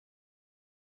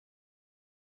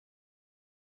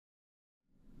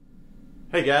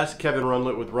Hey guys, Kevin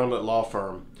Runlet with Runlet Law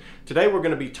Firm. Today we're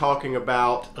going to be talking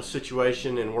about a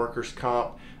situation in workers'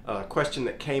 comp, a question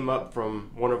that came up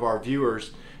from one of our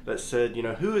viewers that said,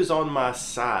 who is on my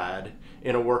side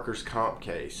in a workers' comp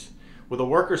case? With a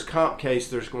workers' comp case,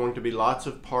 there's going to be lots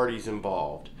of parties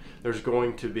involved. There's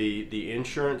going to be the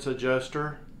insurance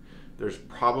adjuster. There's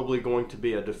probably going to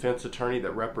be a defense attorney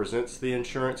that represents the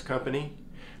insurance company.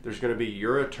 There's going to be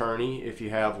your attorney if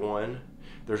you have one.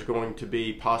 There's going to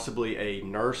be possibly a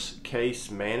nurse case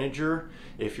manager.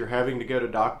 If you're having to go to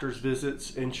doctor's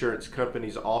visits, insurance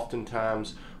companies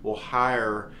oftentimes will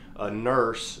hire a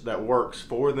nurse that works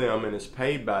for them and is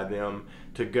paid by them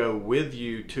to go with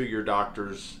you to your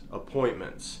doctor's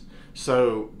appointments.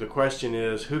 So the question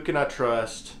is, who can I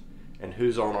trust and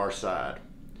who's on our side?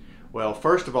 Well,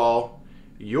 first of all,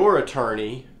 your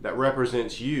attorney that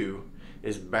represents you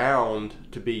is bound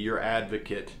to be your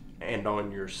advocate and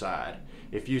on your side.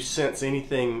 If you sense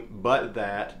anything but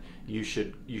that, you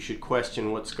should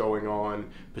question what's going on,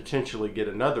 potentially get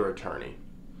another attorney.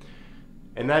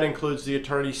 And that includes the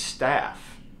attorney's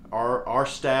staff. Our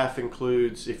staff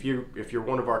includes, if you're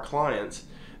one of our clients,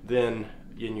 then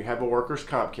and you have a workers'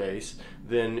 comp case,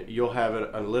 then you'll have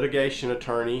a litigation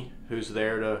attorney who's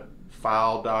there to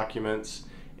file documents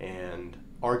and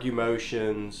argue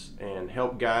motions and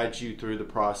help guide you through the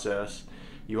process.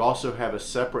 You also have a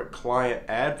separate client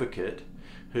advocate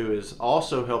who is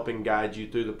also helping guide you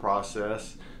through the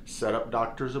process, set up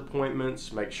doctor's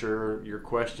appointments, make sure your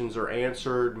questions are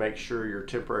answered, make sure your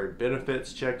temporary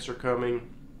benefits checks are coming.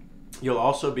 You'll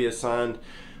also be assigned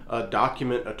a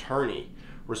document attorney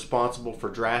responsible for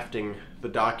drafting the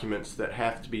documents that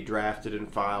have to be drafted and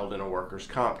filed in a workers'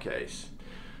 comp case.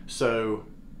 So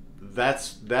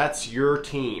that's your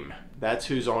team. That's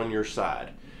who's on your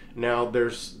side. Now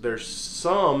there's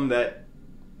some that,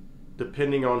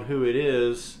 depending on who it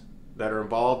is that are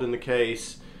involved in the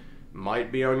case,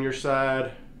 might be on your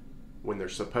side when they're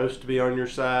supposed to be on your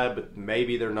side, but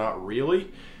maybe they're not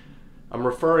really. I'm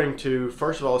referring to,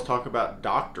 first of all, let's talk about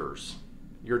doctors.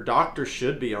 Your doctor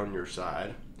should be on your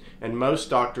side, and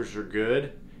most doctors are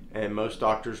good, and most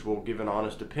doctors will give an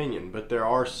honest opinion, but there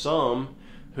are some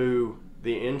who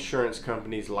the insurance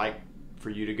companies like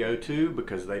for you to go to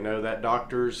because they know that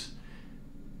doctor's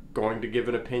going to give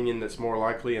an opinion that's more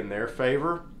likely in their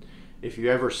favor. If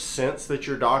you ever sense that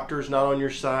your doctor's not on your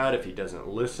side, if he doesn't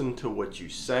listen to what you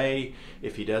say,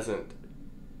 if he doesn't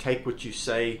take what you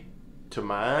say to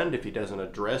mind, if he doesn't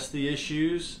address the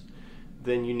issues,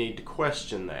 then you need to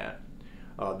question that.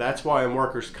 That's why in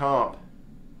workers' comp,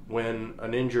 when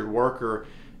an injured worker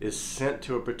is sent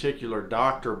to a particular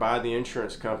doctor by the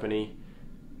insurance company,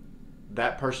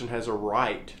 that person has a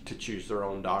right to choose their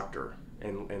own doctor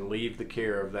and leave the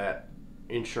care of that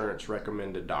insurance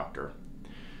recommended doctor.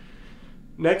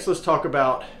 Next, let's talk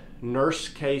about nurse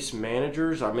case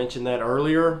managers. I mentioned that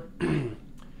earlier.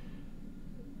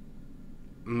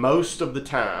 Most of the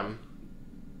time,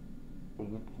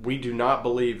 we do not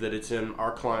believe that it's in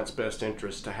our client's best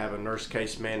interest to have a nurse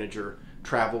case manager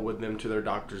travel with them to their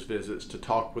doctor's visits, to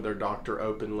talk with their doctor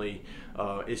openly.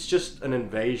 It's just an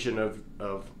invasion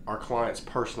of our client's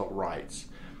personal rights.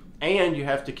 And you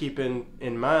have to keep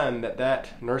in mind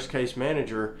that nurse case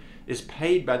manager is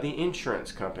paid by the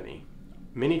insurance company.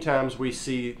 Many times we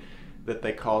see that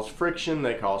they cause friction,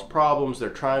 they cause problems, they're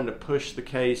trying to push the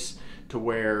case to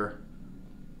where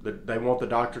they want the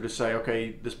doctor to say,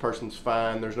 okay, this person's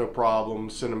fine, there's no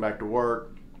problem, send them back to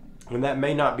work. And that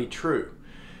may not be true.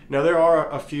 Now there are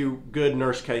a few good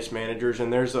nurse case managers,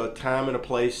 and there's a time and a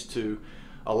place to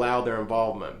allow their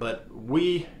involvement, but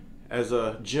we, as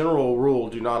a general rule,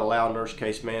 do not allow nurse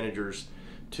case managers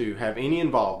to have any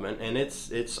involvement, and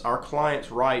it's our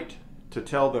client's right to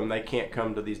tell them they can't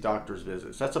come to these doctor's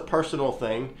visits. That's a personal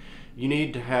thing. You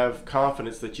need to have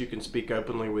confidence that you can speak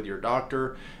openly with your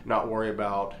doctor, not worry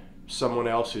about someone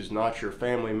else who's not your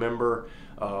family member,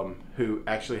 who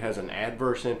actually has an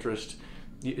adverse interest.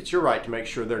 It's your right to make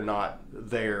sure they're not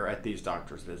there at these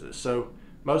doctor's visits. So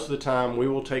most of the time we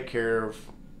will take care of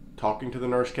talking to the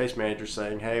nurse case manager,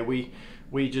 saying, hey,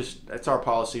 it's our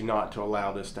policy not to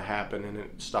allow this to happen, and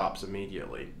it stops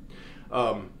immediately.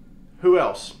 Who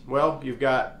else? Well, you've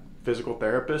got physical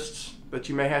therapists that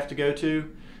you may have to go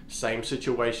to. Same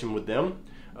situation with them.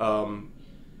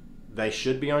 They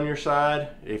should be on your side.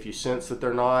 If you sense that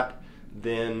they're not,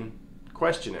 then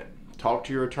question it. Talk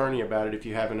to your attorney about it if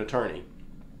you have an attorney.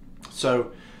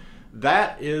 So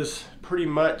that is pretty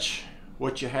much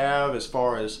what you have as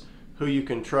far as who you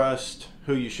can trust,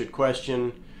 who you should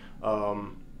question,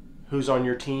 who's on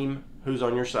your team, who's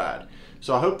on your side.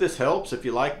 So I hope this helps. If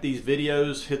you like these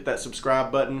videos, hit that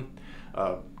subscribe button.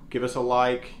 Give us a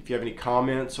like. If you have any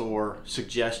comments or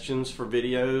suggestions for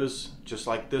videos just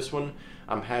like this one,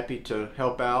 I'm happy to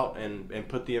help out and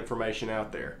put the information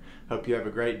out there. Hope you have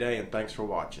a great day, and thanks for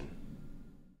watching.